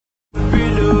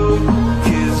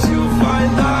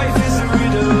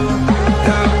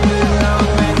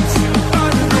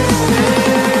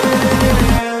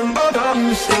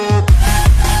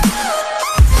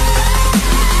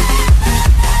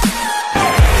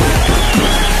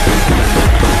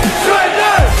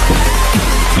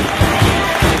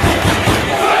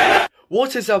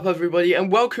What is up everybody, and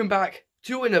welcome back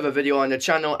to another video on the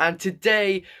channel. And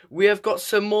today we have got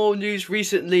some more news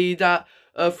recently that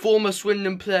former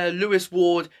Swindon player Lewis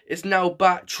Ward is now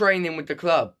back training with the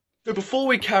club. So before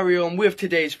we carry on with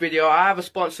today's video, I have a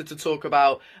sponsor to talk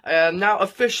about. I am now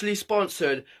officially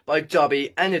sponsored by W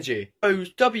Energy. So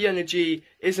W Energy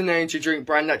is an energy drink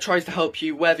brand that tries to help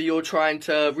you whether you're trying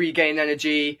to regain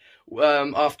energy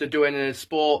after doing a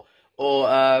sport, or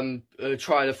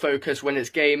try to focus when it's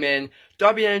gaming.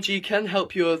 W Energy can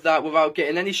help you with that without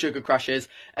getting any sugar crashes,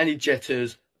 any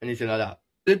jitters, anything like that.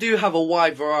 They do have a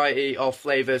wide variety of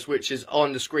flavours, which is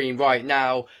on the screen right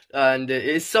now, and it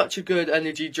is such a good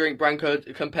energy drink brand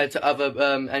compared to other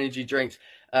energy drinks,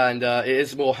 and it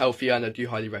is more healthier, and I do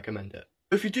highly recommend it.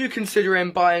 If you do consider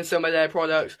buying some of their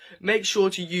products, make sure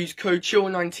to use code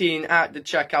CHILL19 at the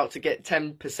checkout to get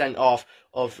 10% off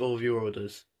of all of your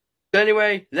orders.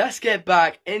 Anyway, let's get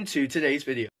back into today's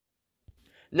video.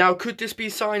 Now, could this be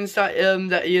signs that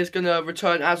that he is going to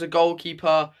return as a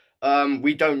goalkeeper?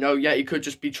 We don't know yet. He could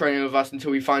just be training with us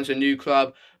until he finds a new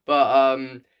club. But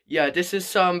yeah, this is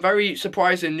some very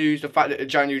surprising news. The fact that the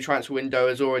January transfer window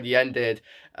has already ended,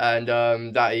 and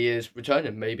that he is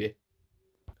returning, maybe.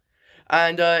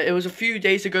 And it was a few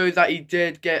days ago that he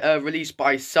did get released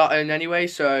by Sutton anyway,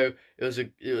 so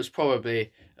it was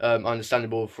probably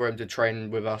understandable for him to train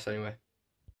with us anyway.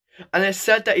 And it's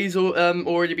said that he's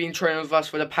already been training with us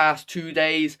for the past 2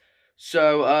 days.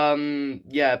 So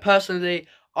yeah, personally,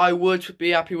 I would be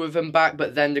happy with him back.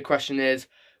 But then the question is,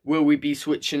 will we be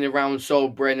switching around Sol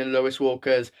Bryn and Lewis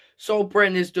Walkers? Sol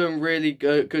Bryn is doing really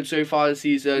good so far this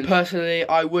season. Personally,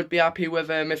 I would be happy with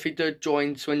him if he did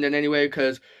join Swindon anyway,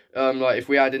 because like if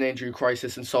we had an injury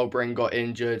crisis and Sol Bryn got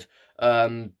injured,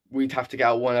 we'd have to get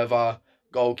out one of our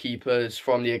goalkeepers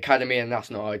from the academy, and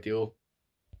that's not ideal.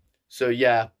 So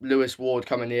yeah, Lewis Ward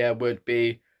coming here would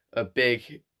be a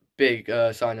big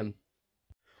signing.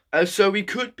 So he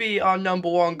could be our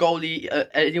 #1 goalie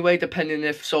anyway, depending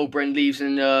if Sol Bryn leaves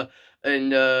in the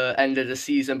end of the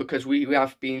season, because we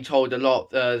have been told a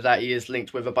lot that he is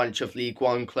linked with a bunch of League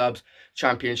One clubs,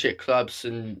 Championship clubs,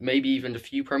 and maybe even a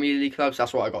few Premier League clubs.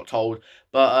 That's what I got told.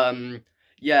 But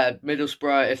yeah,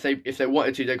 Middlesbrough, if they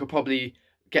wanted to, they could probably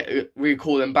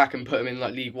recall him back and put him in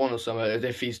like League One or something, as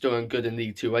if he's doing good in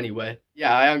League Two anyway.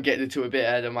 Yeah, I am getting into a bit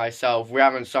ahead of myself. We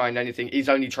haven't signed anything. He's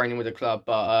only training with the club,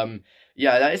 but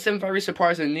yeah, that is some very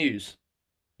surprising news.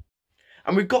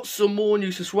 And we've got some more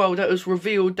news as well. That was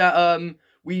revealed that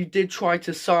we did try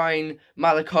to sign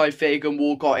Malachi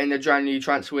Fagan-Walcott in the January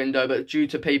transfer window, but due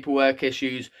to paperwork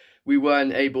issues, we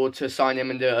weren't able to sign him,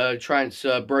 and the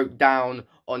transfer broke down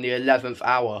on the 11th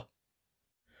hour.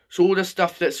 So all the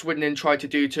stuff that Swindon tried to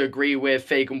do to agree with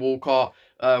Fagan-Walcott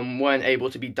weren't able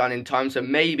to be done in time. So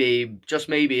maybe, just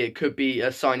maybe, it could be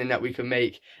a signing that we can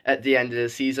make at the end of the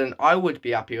season. I would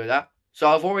be happy with that. So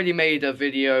I've already made a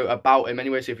video about him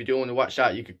anyway, so if you do want to watch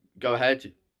that, you could go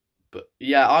ahead. But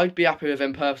yeah, I'd be happy with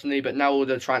him personally, but now all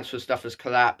the transfer stuff has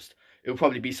collapsed. It'll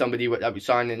probably be somebody that we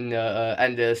sign in the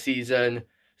end of the season.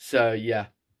 So yeah.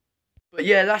 But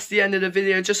yeah, that's the end of the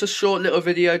video. Just a short little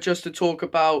video just to talk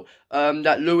about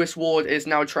that Lewis Ward is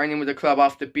now training with the club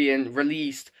after being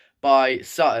released by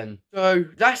Sutton. So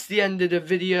that's the end of the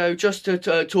video. Just to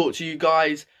talk to you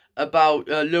guys about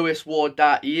Lewis Ward,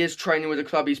 that he is training with the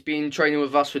club. He's been training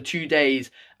with us for 2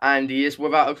 days, and he is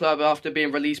without a club after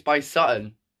being released by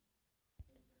Sutton.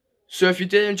 So if you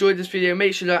did enjoy this video,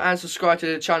 make sure to subscribe to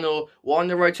the channel. We're on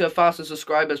the road to 1,000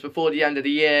 subscribers before the end of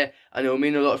the year, and it will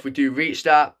mean a lot if we do reach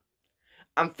that.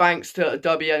 And thanks to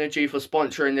W Energy for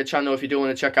sponsoring the channel. If you do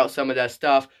want to check out some of their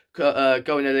stuff,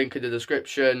 go in the link in the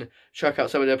description, check out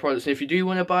some of their products. And if you do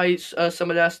want to buy some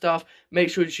of their stuff, make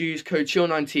sure to use code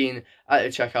CHILL19 at the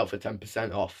checkout for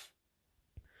 10% off.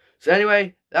 So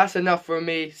anyway, that's enough from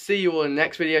me. See you all in the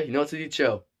next video. You know what to do,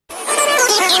 chill.